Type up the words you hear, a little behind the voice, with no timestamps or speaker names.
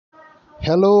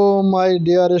Hello, my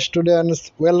dear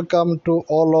students. Welcome to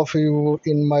all of you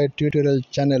in my tutorial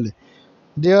channel.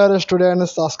 Dear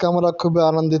students, আজকে আমরা খুবই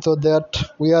আনন্দিত that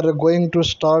we are going to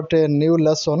start a new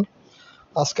lesson.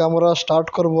 আজকে আমরা start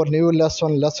করব new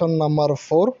lesson number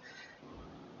 4,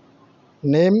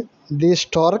 name the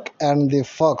stork and the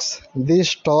Fox. The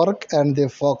stork and the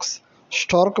Fox.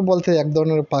 Stork বলতে এক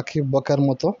ধরনের পাখি, বকের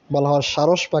মতো, বলা হয়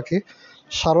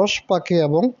সারস পাখি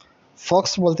এবং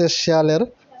ফক্স বলতে শিয়ালের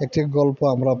একটি গল্প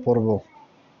আমরা পড়ব।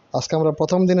 আজকে আমরা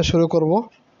প্রথম দিনে শুরু করব,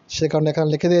 সে কারণে এখানে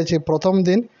লিখে দিয়েছি প্রথম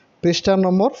দিন, পৃষ্ঠা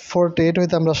নম্বর 48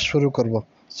 হইতে আমরা শুরু করব।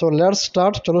 সো লেটস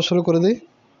স্টার্ট, চলো শুরু করে দিই।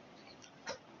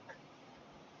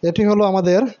 এটি হলো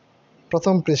আমাদের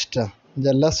প্রথম পৃষ্ঠা,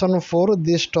 যে lesson 4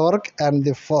 the stork and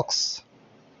the Fox.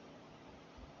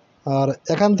 আর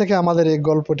এখান থেকে আমাদের এই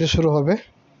গল্পটি শুরু হবে।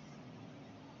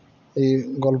 এই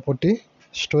গল্পটি,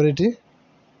 স্টোরিটি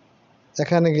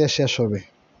এখানে গিয়ে শেষ হবে।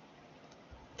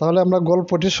 তাহলে আমরা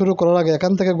গল্পটি শুরু করার আগে,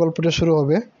 এখান থেকে গল্পটি শুরু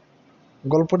হবে।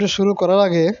 গল্পটি শুরু করার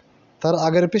আগে তার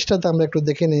আগের পৃষ্ঠাতে আমরা একটু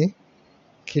দেখে নিই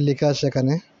কি লেখা আছে।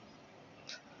 এখানে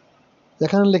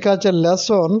লেখা আছে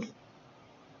লেসন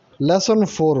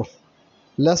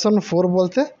 4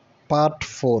 বলতে পার্ট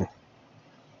 4।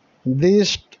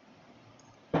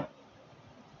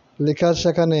 লেখা আছে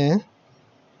এখানে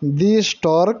দি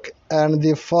স্টর্ক অ্যান্ড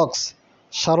দি ফক্স,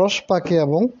 সারস পাখি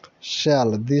এবং শেয়াল।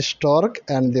 দি স্টর্ক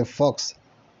অ্যান্ড দি ফক্স।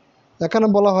 এখানে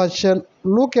বলা হয়েছে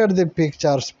look at the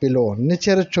pictures below,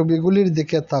 নিচের ছবিগুলির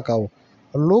দিকে তাকাও।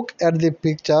 Look at the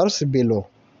pictures below.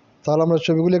 তাহলে আমরা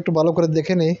ছবিগুলি একটু ভালো করে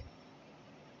দেখে নিই।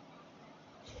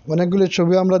 অনেকগুলি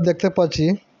ছবি আমরা দেখতে পাচ্ছি।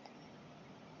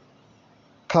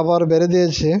 খাবার বেড়ে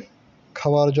দিয়েছে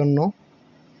খাওয়ার জন্য,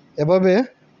 এভাবে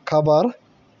খাবার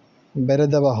বেড়ে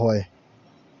দেওয়া হয়।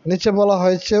 নিচে বলা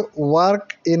হয়েছে ওয়ার্ক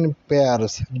ইন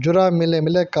পেয়ার্স, জোড়া মিলে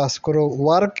মিলে কাজ করো।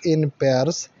 Work in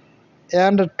pairs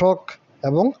and talk,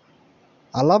 এবং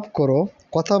আলাপ করো,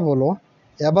 কথা বলো।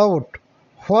 About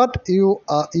what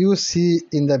you C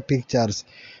in the pictures,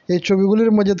 এই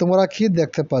ছবিগুলির মধ্যে তোমরা কি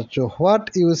দেখতে পাচ্ছ। What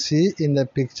you C in the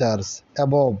pictures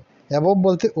above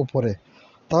বলতে উপরে।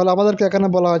 তাহলে আমাদেরকে এখানে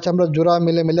বলা হয়েছে আমরা জোড়া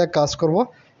মিলে মিলে কাজ করব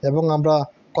এবং আমরা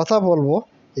কথা বলবো।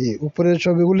 এই উপরের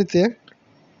ছবিগুলিতে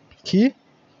কি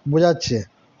বোঝাচ্ছে,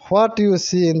 what you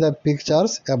C in the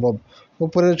pictures above,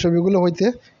 উপরের ছবিগুলো হইতে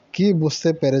কি বুঝতে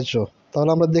পেরেছ।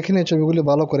 তাহলে আমরা দেখে নিই ছবিগুলি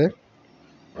ভালো করে।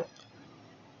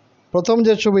 প্রথম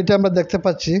যে ছবিটা আমরা দেখতে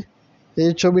পাচ্ছি,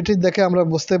 এই ছবিটি দেখে আমরা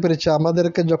বুঝতে পেরেছি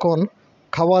আমাদেরকে যখন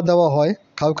খাওয়া দেওয়া হয়,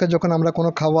 কাউকে যখন আমরা কোনো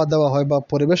খাওয়া দেওয়া হয় বা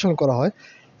পরিবেশন করা হয়,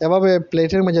 এভাবে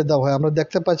প্লেটের মধ্যে দেওয়া হয়। আমরা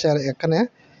দেখতে পাচ্ছি আর এখানে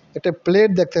একটা প্লেট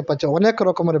দেখতে পাচ্ছি, অনেক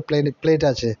রকমের প্লেট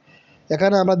আছে।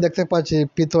 এখানে আমরা দেখতে পাচ্ছি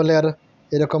পিতলের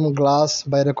এরকম গ্লাস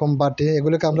বা এরকম বাটি,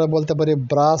 এগুলিকে আমরা বলতে পারি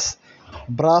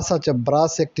ব্রাশ আছে,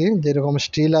 ব্রাশ একটি, যেরকম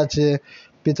স্টিল আছে,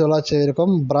 পিতল আছে, এরকম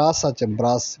ব্রাশ আছে।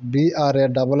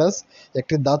 BRASS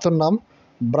একটি ধাতুর নাম।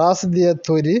 ব্রাশ দিয়ে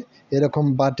তৈরি এরকম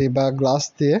বাটি বা গ্লাস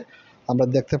দিয়ে আমরা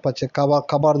দেখতে পাচ্ছি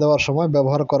খাবার দেওয়ার সময়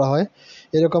ব্যবহার করা হয়।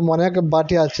 এরকম অনেক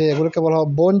বাটি আছে, এগুলোকে বলা হয়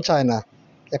বোন চায়না।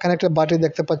 এখানে একটা বাটি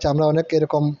দেখতে পাচ্ছি আমরা, অনেক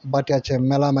এরকম বাটি আছে,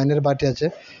 মেলা মাইনের বাটি আছে।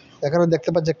 এখানে দেখতে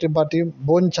পাচ্ছি একটি বাটি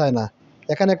বোন চায়না।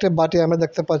 এখানে একটা বাটি আমরা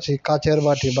দেখতে পাচ্ছি কাচের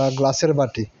বাটি বা গ্লাসের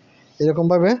বাটি।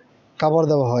 এরকমভাবে খাবার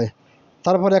দেওয়া হয়।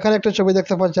 তারপর এখানে একটা ছবি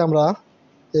দেখতে পাচ্ছি আমরা,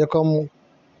 এরকম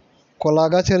কলা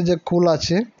গাছের যে কুল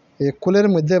আছে, এই কুলের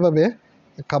মধ্যে এভাবে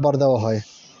খাবার দেওয়া হয়।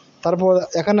 তারপর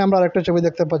এখানে আমরা আরেকটা ছবি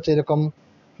দেখতে পাচ্ছি, এরকম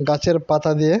গাছের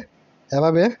পাতা দিয়ে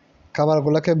এভাবে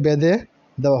খাবারগুলোকে বেঁধে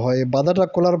দেওয়া হয়। এই বাঁধাটা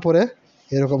খোলার পরে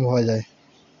এরকম হয়ে যায়,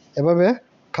 এভাবে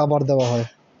খাবার দেওয়া হয়।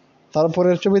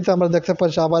 তারপরের ছবিতে আমরা দেখতে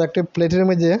পাচ্ছি আবার একটি প্লেটের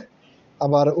মধ্যে,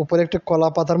 আবার উপরে একটি কলা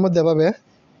পাতার মধ্যে এভাবে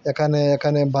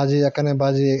এখানে ভাজি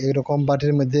এরকম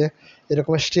বাটির মধ্যে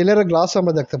এরকম স্টিলের গ্লাস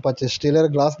আমরা দেখতে পাচ্ছি,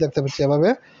 এভাবে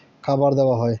খাবার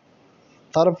দেওয়া হয়।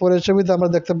 তারপরের ছবিতে আমরা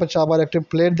দেখতে পাচ্ছি আবার একটি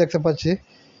প্লেট দেখতে পাচ্ছি।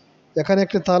 এখানে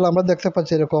একটি থাল আমরা দেখতে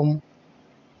পাচ্ছি, এরকম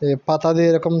পাতা দিয়ে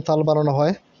এরকম থাল বানানো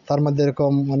হয়। তার মধ্যে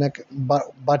এরকম অনেক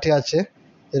বাটি আছে,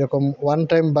 এরকম ওয়ান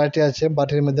টাইম বাটি আছে,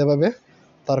 বাটির মধ্যে এভাবে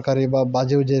তরকারি বা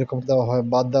ভাজিও যে এরকম দেওয়া হয়,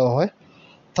 দেওয়া হয়।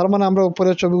 তার মানে আমরা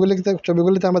উপরের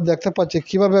ছবিগুলিতে আমরা দেখতে পাচ্ছি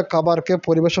কিভাবে খাবারকে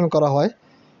পরিবেশন করা হয়।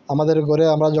 আমাদের ঘরে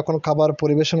আমরা যখন খাবার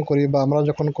পরিবেশন করি বা আমরা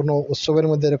যখন কোনো উৎসবের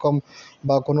মধ্যে এরকম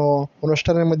বা কোনো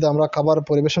অনুষ্ঠানের মধ্যে আমরা খাবার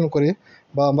পরিবেশন করি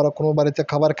বা আমরা কোনো বাড়িতে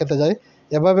খাবার খেতে যাই,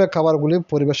 এভাবে খাবারগুলি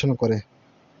পরিবেশন করে।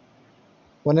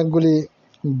 অনেকগুলি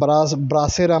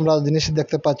ব্রাশের আমরা জিনিস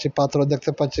দেখতে পাচ্ছি, পাত্র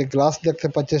দেখতে পাচ্ছি, গ্লাস দেখতে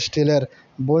পাচ্ছি স্টিলের,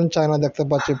 বোন চায়না দেখতে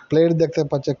পাচ্ছি, প্লেট দেখতে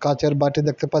পাচ্ছি, কাচের বাটি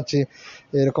দেখতে পাচ্ছি,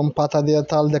 এরকম পাতা দিয়ে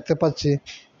থাল দেখতে পাচ্ছি,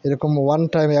 এরকম ওয়ান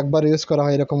টাইম একবার ইউজ করা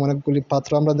হয় এরকম অনেকগুলি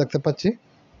পাত্র আমরা দেখতে পাচ্ছি,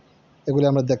 এগুলি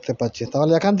আমরা দেখতে পাচ্ছি।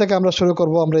 তাহলে এখান থেকে আমরা শুরু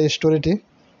করব আমরা এই স্টোরিটি।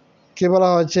 কি বলা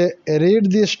হয়েছে, রিড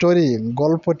দি স্টোরি,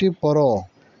 গল্পটি পড়ো,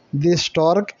 দি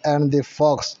স্টর্ক অ্যান্ড দি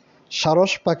ফক্স,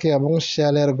 সারস পাখি এবং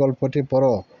শিয়ালের গল্পটি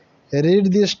পড়ো। Read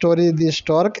the story, the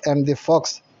stork and the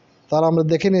Fox. তাহলে আমরা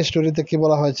দেখিনি স্টোরিতে কি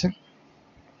বলা হয়েছে।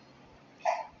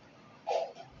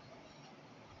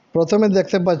 প্রথমে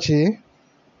দেখতে পাচ্ছি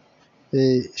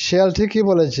এই শিয়ালটি কি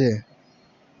বলেছে,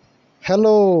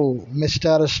 hello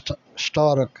mister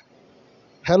stork,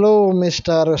 hello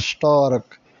mister stork.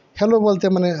 Hello বলতে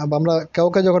মানে আমরা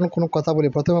কাউকে যখন কোনো কথা বলি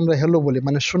প্রথমে আমরা হ্যালো বলি,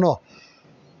 মানে শুনো।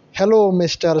 Hello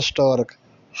mister stork,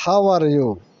 how are you,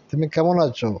 তুমি কেমন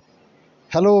আছো।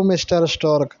 Hello mister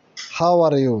stork, how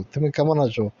are you, তুমি কেমন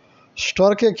আছো।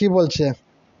 স্টর্কে কি বলছে,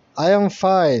 আই এম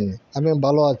ফাইন, আমি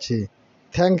ভালো আছি।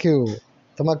 থ্যাংক ইউ,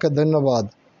 তোমাকে ধন্যবাদ।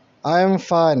 I am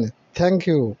fine, thank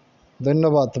you,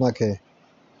 ধন্যবাদ তোমাকে।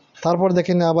 তারপর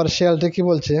দেখিনি আবার শিয়ালটি কি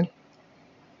বলছে,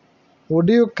 উড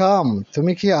ইউ কাম,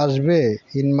 তুমি কি আসবে,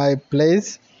 ইন মাই প্লেস,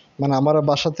 মানে আমার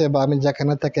বাসাতে বা আমি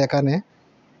যেখানে থাকি এখানে।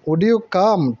 Would you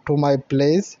come to my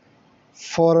place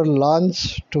for lunch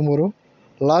tomorrow.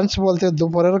 Lunch বলতে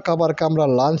দুপুরের খাবারকে আমরা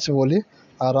লাঞ্চ বলি,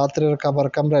 আর রাত্রের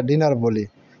খাবারকে আমরা ডিনার বলি।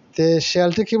 তে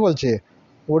শিয়ালটি কি বলছে,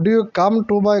 would you come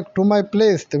to my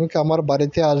place, তুমি কি আমার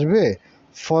বাড়িতে আসবে,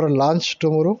 ফর লাঞ্চ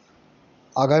টুমোরো,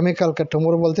 আগামীকালকে,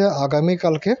 টুমোরো বলতে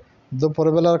আগামীকালকে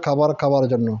দুপুরবেলার খাবার খাওয়ার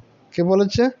জন্য। কি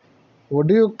বলেছে, would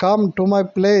you come to my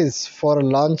place for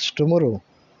lunch tomorrow.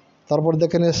 তারপর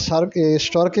দেখেন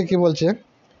স্টর্কে কি বলছে,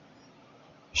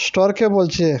 স্টর্কে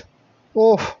বলছে,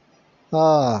 ওহ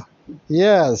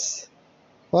ইয়েস,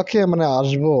 ওকে মানে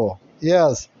আসবো,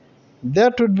 yes,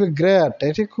 that would be great,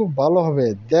 এটি খুব ভালো হবে,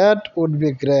 that would be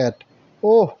great,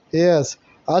 oh yes,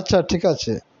 আচ্ছা ঠিক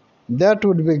আছে, দ্যাট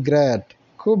উড বি গ্রেট,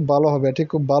 খুব ভালো হবে, এটি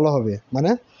খুব ভালো হবে,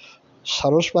 মানে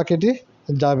সারস পাখিটি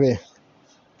যাবে।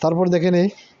 তারপর দেখে নেই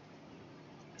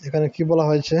এখানে কি বলা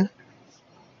হয়েছে।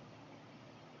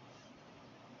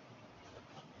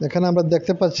 এখানে আমরা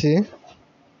দেখতে পাচ্ছি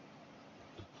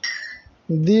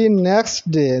দি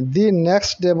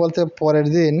নেক্সট ডে বলতে পরের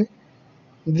দিন,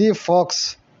 দি ফক্স,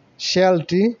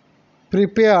 শিয়ালটি,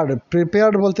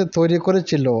 প্রিপেয়ার্ড বলতে তৈরি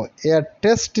করেছিল, এ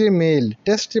টেস্টি মিল,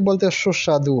 টেস্টি বলতে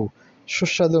সুস্বাদু,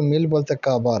 সুস্বাদু মিল বলতে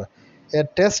খাবার, এ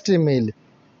tasty mill.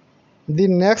 The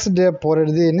next day পরের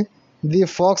দিন, দি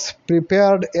ফক্স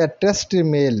প্রিপেয়ার্ড এ টেস্টি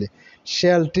মিল,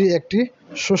 শিয়ালটি একটি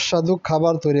সুস্বাদু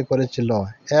খাবার তৈরি করেছিল,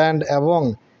 এবং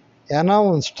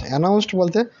অ্যানাউন্সড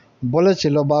বলতে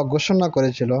বলেছিল বা ঘোষণা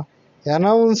করেছিল,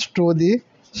 অ্যানাউন্স টু দি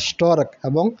স্টর্ক,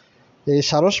 এবং এই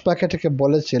সারস পাখিটিকে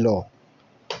বলেছিল,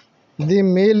 দি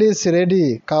মিল ইজ রেডি,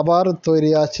 খাবার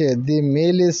তৈরি আছে, দি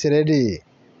মিল is ready.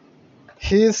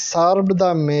 He served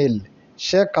the মিল,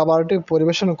 সে খাবারটি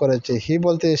পরিবেশন করেছে, হি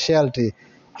বলতে শিয়ালটি,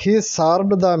 হি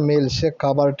সার্ভড দ্য মিল, সে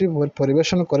খাবারটি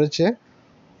পরিবেশন করেছে,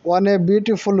 অন এ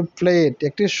বিউটিফুল প্লেট,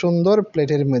 একটি সুন্দর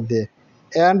প্লেটের মধ্যে,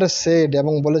 অ্যান্ড সেড,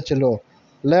 এবং বলেছিল,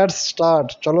 লেটস স্টার্ট,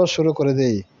 চলো শুরু করে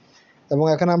দেই। এবং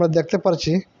এখানে আমরা দেখতে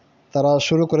পাচ্ছি তারা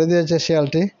শুরু করে দিয়েছে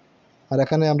শিয়ালটি, আর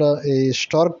এখানে আমরা এই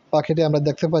স্টর্ক পাখিটি আমরা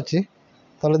দেখতে পাচ্ছি।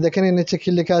 তাহলে দেখে নিই নিচে কি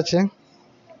লেখা আছে।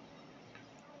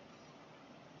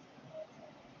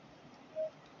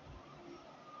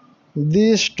 দি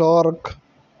stork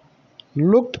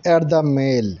looked at the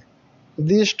mail,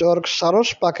 the stork, সারস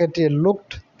পাখিটি লুকড,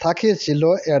 তাকিয়েছিল,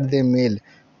 অ্যাট দ্য মেল,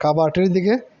 খাবারটির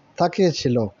দিকে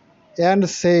তাকিয়েছিল, অ্যান্ড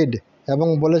সেইড, এবং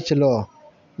বলেছিল,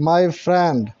 মাই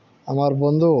ফ্রেন্ড, আমার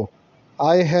বন্ধু,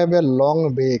 আই হ্যাভ এ লং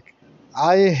বিক,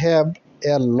 I have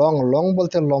a long, long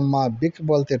বলতে লম্বা, বিক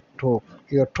বলতে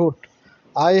ঠোঁট,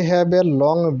 আই হ্যাভ এ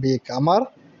লং বিক, আমার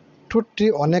ঠোঁটটি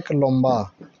অনেক লম্বা।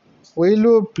 উইল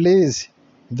ইউ প্লিজ,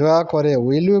 দয়া করে,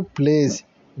 will you please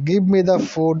give me the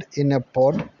food in a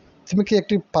পট, তুমি কি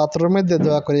একটি পাত্রের মধ্যে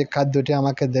দয়া করে খাদ্যটি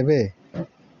আমাকে দেবে।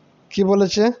 কি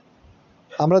বলেছে,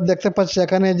 আমরা দেখতে পাচ্ছি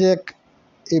এখানে যে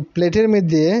এই প্লেটের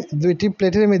মধ্যে, দুইটি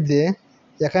প্লেটের মধ্যে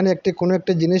এখানে কোনো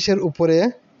একটি জিনিসের উপরে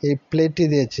এই প্লেটটি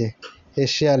দিয়েছে। এই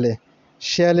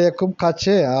শিয়ালে খুব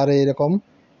খাচ্ছে, আর এইরকম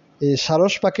এই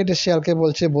সারস পাখিটি শিয়ালকে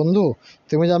বলছে, বন্ধু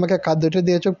তুমি যে আমাকে খাদ্যটি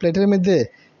দিয়েছো প্লেটের মধ্যে,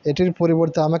 এটির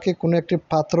পরিবর্তে আমাকে কোনো একটি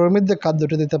পাত্রের মধ্যে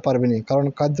খাদ্যটি দিতে পারবে না, কারণ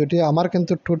খাদ্যটি আমার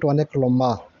কিন্তু ঠোঁট অনেক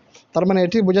লম্বা। তার মানে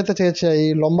এটি বোঝাতে চেয়েছে এই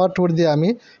লম্বা ঠোঁট দিয়ে আমি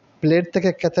প্লেট থেকে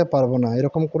খেতে পারবো না,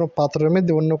 এরকম কোনো পাত্রের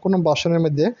মধ্যে, অন্য কোনো বাসনের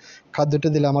মধ্যে খাদ্যটি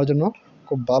দিলে আমার জন্য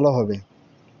খুব ভালো হবে।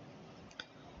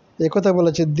 এই কথা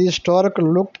বলেছে, দি stork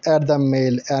looked at the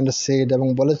male and said, এবং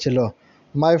বলেছিল,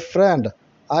 my friend,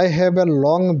 I have a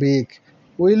long বিক,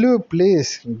 will you please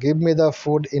give me the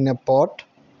food in a pot.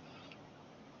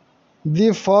 The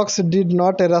Fox did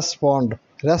not respond,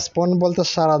 respond বলতে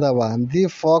সাড়া দেওয়া, দি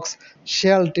Fox,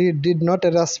 শিয়ালটি, did not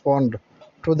respond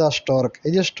to the stork,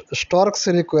 এই যে স্টর্কস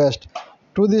request,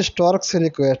 to the স্টর্কস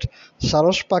request,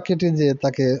 সারস পাখিটি যে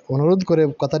তাকে অনুরোধ করে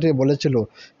কথাটি বলেছিল,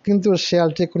 কিন্তু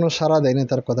শেয়ালটি কোনো সাড়া দেয়নি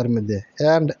তার কথার মধ্যে।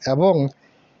 এবং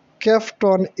kept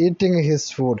on eating his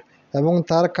food, এবং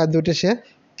তার খাদ্যটি সে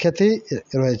খেতেই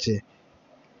রয়েছে।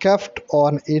 Kept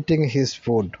on eating his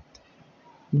food.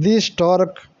 The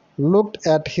stork looked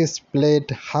at his plate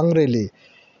হাংরিলি,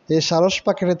 এই সারস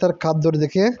পাখিটি তার খাদ্যর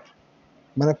দিকে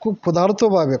মানে খুব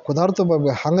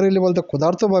ক্ষুধার্তভাবে হাংরিলি বলতে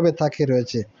ক্ষুধার্তভাবে তাকিয়ে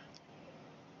রয়েছে।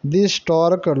 দি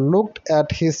stork looked at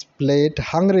his plate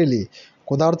হাংরিলি,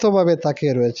 ক্ষুধার্তভাবে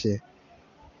তাকিয়ে রয়েছে।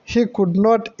 He could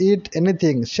not it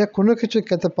anything, সে কোনো কিছু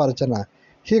খেতে পারছে না।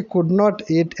 He could not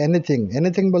it anything,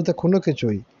 anything বলতে কোনো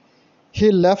কিছুই। He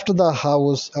left the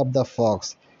house of the Fox,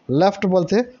 left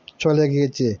বলতে চলে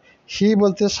গিয়েছে। হি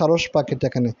বলতে সারস পাখিটা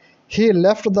এখানে। He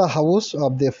left the house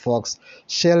of the Fox,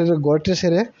 শেয়ালের ঘরটি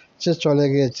সেরে সে চলে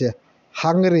গিয়েছে।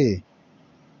 হাংরি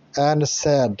অ্যান্ড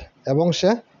স্যাড, এবং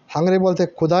সে হাংরি বলতে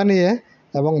ক্ষুধা নিয়ে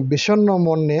এবং বিষণ্ণ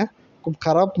মন নিয়ে, খুব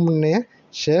খারাপ মন নিয়ে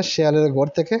সে শেয়ালের ঘর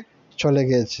থেকে চলে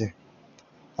গিয়েছে।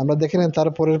 আমরা দেখে নিই তার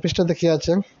পরের পৃষ্ঠাতে কি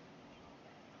আছে।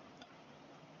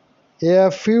 A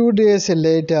few days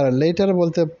letter, letter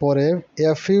বলতে পরে, এ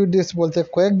ফিউ ডেজ বলতে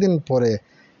কয়েকদিন পরে,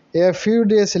 এ ফিউ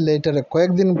ডেজ লেটার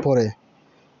কয়েকদিন পরে।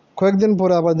 কয়েকদিন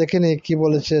পরে আবার দেখে নিই কী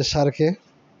বলেছে স্যারকে,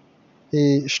 এই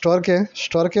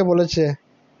স্টরকে বলেছে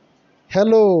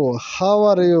হ্যালো হাউ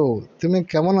আর ইউ, তুমি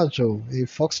কেমন আছো। এই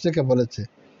ফক্সটিকে বলেছে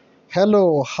হ্যালো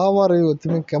হাউ আর ইউ,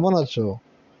 তুমি কেমন আছো।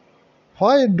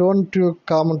 Why don't you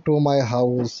come to my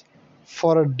house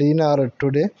for dinner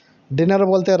today, dinner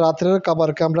বলতে রাত্রের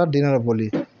খাবারকে আমরা ডিনার বলি।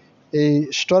 এই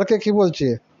স্টরকে কি বলছে,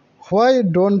 why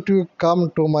don't you come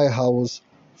to my house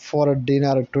for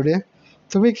dinner today,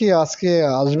 তুমি কি আজকে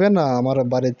আসবে না আমার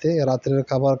বাড়িতে রাত্রের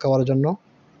খাবার খাওয়ার জন্য।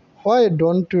 Why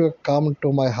don't you come to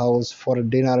my house for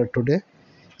dinner today,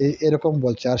 এরকম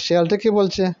বলছে। আর শেয়ালটা কি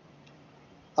বলছে,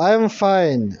 আই এম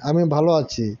ফাইন, আমি ভালো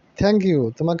আছি। থ্যাংক ইউ,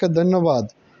 তোমাকে ধন্যবাদ।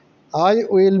 I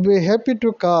will be happy to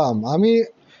come, আমি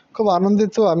খুব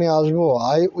আনন্দিত, আমি আসবো।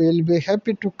 I will be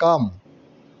happy to come.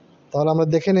 তাহলে আমরা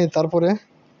দেখে নিই তারপরে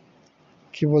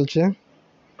কি বলছে।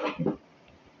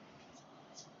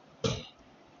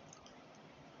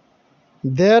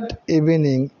 দ্যাট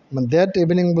ইভিনিং, দ্যাট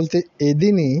ইভিনিং বলতে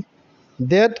এদিনই,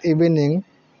 দ্যাট ইভিনিং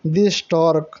দি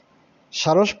স্টর্ক,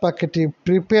 সারস পাখিটি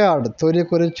প্রিপেয়ার্ড তৈরি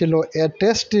করেছিল এ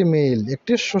টেস্টি মিল,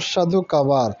 একটি সুস্বাদু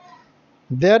খাবার।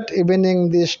 That evening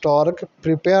the stork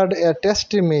prepared A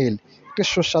tasty মিল, একটি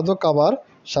সুস্বাদু খাবার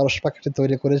সারস পাখিটি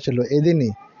তৈরি করেছিল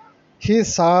এদিনই। হি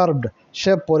সার্ভড,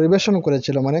 সে পরিবেশন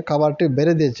করেছিল মানে খাবারটি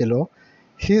বেড়ে দিয়েছিল।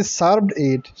 হি সার্ভড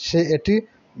ইট, সে এটি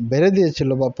বেড়ে দিয়েছিল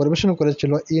বা পরিবেশন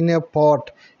করেছিল ইন এ পট,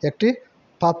 একটি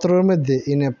পাত্রের মধ্যে।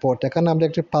 ইন এ পট, এখানে আমরা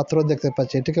একটি পাত্র দেখতে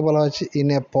পাচ্ছি, এটিকে বলা হয়েছে in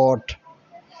a pot.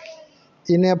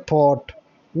 In a pot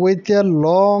with a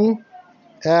long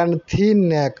and thin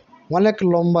নেক, অনেক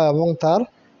লম্বা এবং তার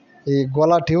এই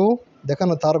গলাটিও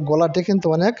দেখানো, তার গলাটি কিন্তু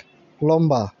অনেক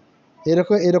লম্বা।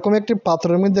 এরকম একটি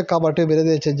পাত্রের মধ্যে খাবারটি বেড়ে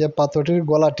দিয়েছে যে পাত্রটির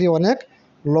গলাটি অনেক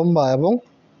লম্বা এবং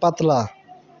পাতলা।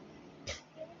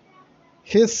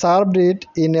 হি served it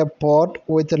in a pot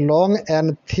with a long and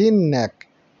thin neck.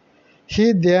 He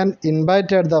then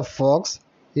invited the Fox,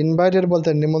 invited বলতে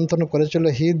নিমন্ত্রণ করেছিল।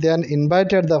 হি দেন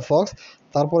ইনভাইটেড দ্য ফক্স,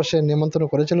 তারপর সে নিমন্ত্রণ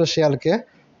করেছিল শিয়ালকে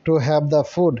টু হ্যাভ দ্য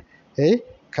ফুড, এই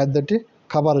খাদ্যটি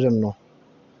খাবার জন্য।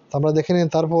 আমরা দেখে নিই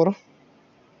তারপর।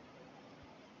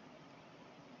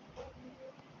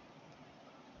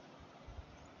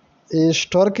 এই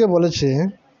স্টরকে বলেছে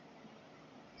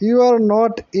you are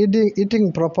not eating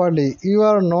properly, you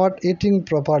are not eating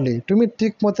properly, তুমি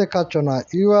ঠিক মতে খাচ্ছ না।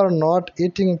 You are not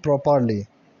eating properly.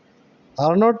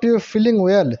 Are not you feeling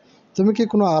well, তুমি কি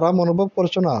কোনো আরাম অনুভব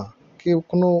করছো না, কি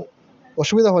কোনো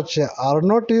অসুবিধা হচ্ছে। Are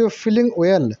not you feeling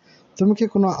well, তুমি কি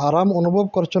কোনো আরাম অনুভব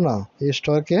করছো না। এই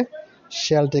স্টরকে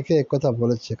শিয়ালটিকে একথা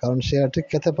বলেছে কারণ শিয়ালটি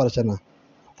খেতে পারছে না।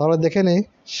 তাহলে দেখে নিই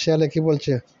শিয়ালে কি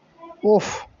বলছে। ওফ,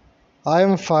 আই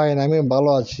এম ফাইন, আমি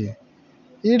ভালো আছি।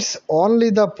 ইটস অনলি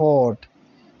দ্য পট,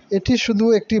 এটি শুধু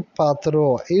একটি পাত্র।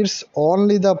 It's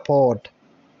only the pot.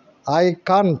 I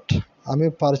can't, আমি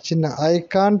পারছি না। I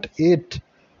can't it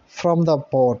from the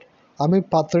পট, আমি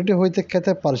পাত্রটি হইতে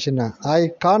খেতে পারছি না। I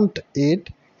can't it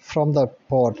from the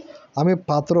পট, আমি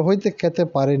পাত্র হইতে খেতে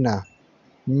পারি না।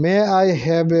 May I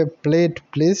have a plate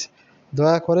please,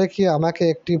 দয়া করে কি আমাকে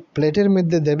একটি প্লেটের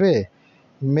মধ্যে দেবে।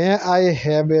 May I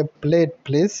have a plate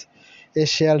please, এই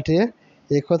শিয়ালটি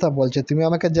এই কথা বলছে, তুমি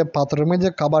আমাকে যে পাত্রের মধ্যে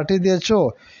খাবারটি দিয়েছো,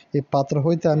 এই পাত্র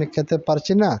হইতে আমি খেতে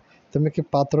পারছি না, তুমি কি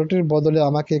পাত্রটির বদলে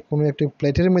আমাকে কোনো একটি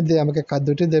প্লেটের মধ্যে আমাকে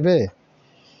খাদ্যটি দেবে।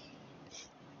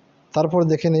 তারপর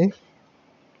দেখে নিই।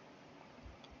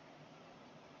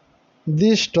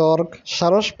 দি স্টর্ক,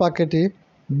 সারস পাখিটি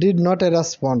ডিড নট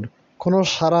রেসপন্ড, কোনো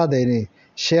সাড়া দেয়নি।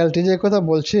 শিয়ালটি যে কথা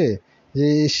বলছে যে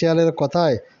এই শিয়ালের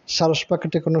কথায় সারস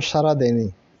পাখিটি কোনো সাড়া দেয়নি।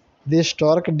 দি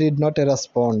stork did not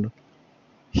respond.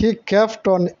 He kept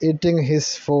on eating his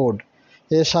food.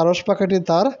 এই সারস পাখিটি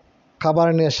তার খাবার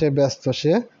নিয়ে সে ব্যস্ত,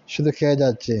 সে শুধু খেয়ে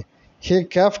যাচ্ছে। হি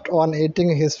kept on eating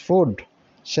his food,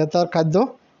 সে তার খাদ্য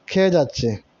খেয়ে যাচ্ছে।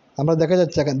 আমরা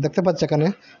দেখতে পাচ্ছি এখানে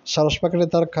সারস পাখিটি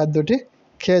তার খাদ্যটি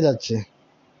খেয়ে যাচ্ছে।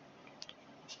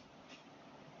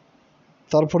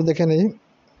 তারপর দেখে নিই,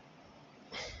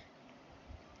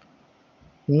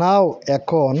 নাও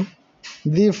এখন,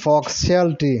 দি ফক্স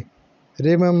শিয়ালটি,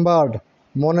 রিমেম্বার্ড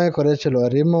মনে করেছিল,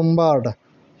 remembered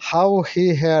how he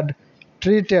had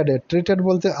treated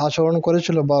বলতে আচরণ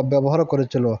করেছিল বা ব্যবহার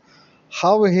করেছিল,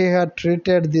 how he had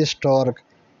treated the stork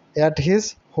at his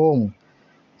home.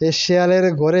 এই শিয়ালের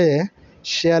ঘরে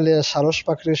শিয়ালে সারস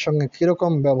পাখির সঙ্গে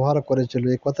কীরকম ব্যবহার করেছিল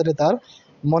এই কথাটি তার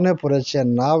মনে পড়েছে।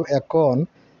 নাও এখন,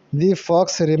 দি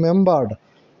ফক্স রিমেম্বার্ড,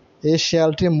 এই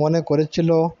শিয়ালটি মনে করেছিল,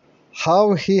 how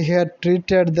he had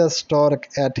treated the stork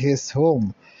at his home,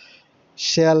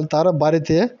 শিয়াল তার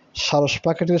বাড়িতে সারস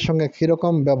পাখিটির সঙ্গে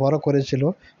কীরকম ব্যবহার করেছিল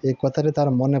এই কথাটি তার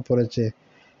মনে পড়েছে।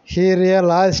 হি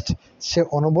রিয়েলাইজড, সে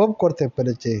অনুভব করতে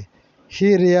পেরেছে, হি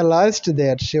রিয়েলাইজড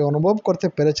দ্যাট, সে অনুভব করতে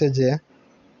পেরেছে যে,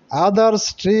 others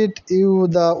treat you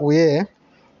the way,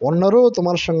 অন্যরাও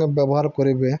তোমার সঙ্গে ব্যবহার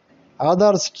করিবে,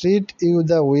 others treat you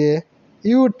the way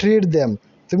you treat them,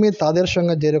 তুমি তাদের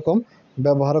সঙ্গে যেরকম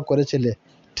ব্যবহার করেছিলে।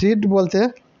 ট্রিট বলতে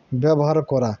ব্যবহার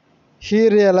করা, হি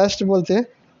রিয়েলাইজড বলতে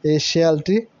এই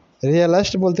শিয়ালটি,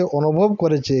 রিয়েলাইজড বলতে অনুভব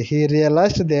করেছে, হি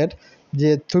রিয়েলাইজড দ্যাট, যে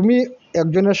তুমি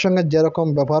একজনের সঙ্গে যেরকম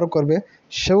ব্যবহার করবে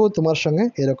সেও তোমার সঙ্গে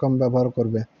এরকম ব্যবহার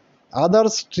করবে।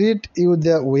 Others treat you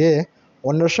the way,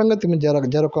 অন্যের সঙ্গে তুমি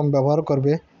যেরকম ব্যবহার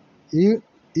করবে, ইউ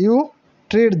ইউ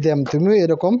ট্রিট দেম, তুমিও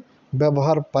এরকম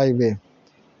ব্যবহার পাইবে।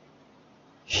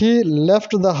 হি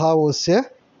লেফট দ্য হাউস, সে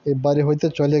এই বাড়ি হইতে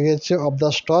চলে গিয়েছে, অফ দ্য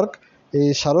স্টর্ক, এই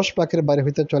সারস পাখির বাড়ি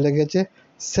হইতে চলে গিয়েছে,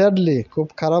 স্যাডলি, খুব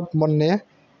খারাপ মন নিয়ে,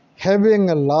 হ্যাভিং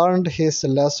লার্নড হিজ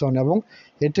লেসন, এবং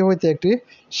এটি হইতে একটি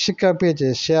শিক্ষা পেয়েছে।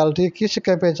 শিয়ালটি কী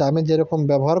শিক্ষা পেয়েছে, আমি যেরকম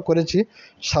ব্যবহার করেছি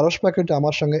সারস পাখিটি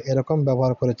আমার সঙ্গে এরকম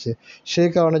ব্যবহার করেছে, সেই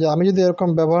কারণে যে আমি যদি এরকম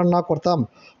ব্যবহার না করতাম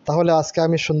তাহলে আজকে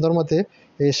আমি সুন্দর মতে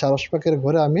এই সারস পাখির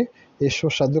ঘরে আমি এই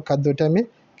সুস্বাদু খাদ্যটি আমি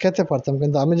খেতে পারতাম,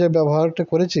 কিন্তু আমি যে ব্যবহারটি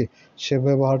করেছি সে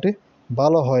ব্যবহারটি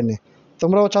ভালো হয়নি।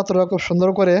 তোমরাও ছাত্ররা খুব সুন্দর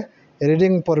করে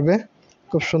রিডিং পড়বে,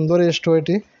 খুব সুন্দর এই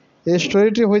স্টোরিটি। এই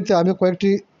স্টোরিটি হইতে আমি কয়েকটি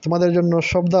তোমাদের জন্য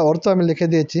শব্দ অর্থ আমি লিখে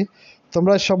দিয়েছি,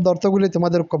 তোমরা এই শব্দ অর্থগুলি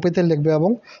তোমাদের কপিতে লিখবে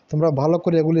এবং তোমরা ভালো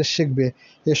করে এগুলি শিখবে।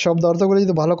 এই শব্দ অর্থগুলি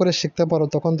যদি ভালো করে শিখতে পারো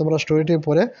তখন তোমরা স্টোরিটি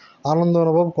পড়ে আনন্দ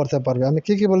অনুভব করতে পারবে। আমি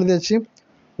কি কি বলে দিয়েছি,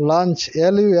 লাঞ্চ,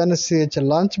 LUNCH,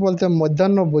 লাঞ্চ বলতে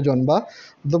মধ্যাহ্ন ভোজন বা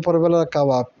দুপুরবেলার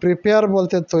খাওয়া। প্রিপেয়ার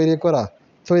বলতে তৈরি করা,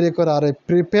 আর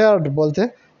প্রিপেয়ার্ড বলতে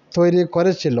তৈরি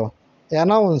করেছিল।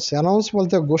 অ্যানাউন্স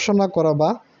বলতে ঘোষণা করা বা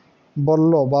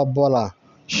বলল বা বলা।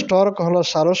 স্টর্ক হলো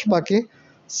সারস পাখি।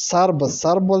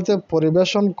 সার্ভ বলতে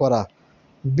পরিবেশন করা।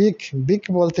 বিক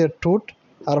বলতে ঠোঁট,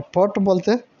 আর পট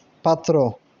বলতে পাত্র।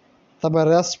 তারপর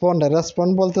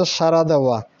রেসপন্ড বলতে সাড়া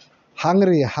দেওয়া।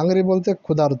 হাংরি বলতে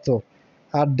ক্ষুধার্ত।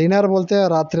 আর ডিনার বলতে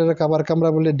রাত্রের খাবারকে আমরা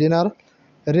বলি ডিনার।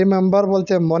 রিমেম্বার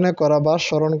বলতে মনে করা বা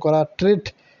স্মরণ করা।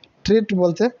 ট্রিট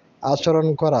বলতে আচরণ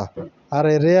করা। আর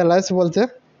রিয়েলাইজ বলতে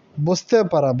বুঝতে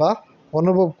পারা বা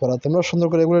অনুভব করা। তোমরা সুন্দর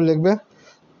করে এগুলো লিখবে।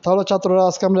 তাহলে ছাত্ররা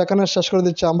আজকে আমরা এখানে শেষ করে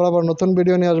দিচ্ছি, আমরা আবার নতুন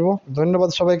ভিডিও নিয়ে আসবো। ধন্যবাদ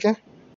সবাইকে।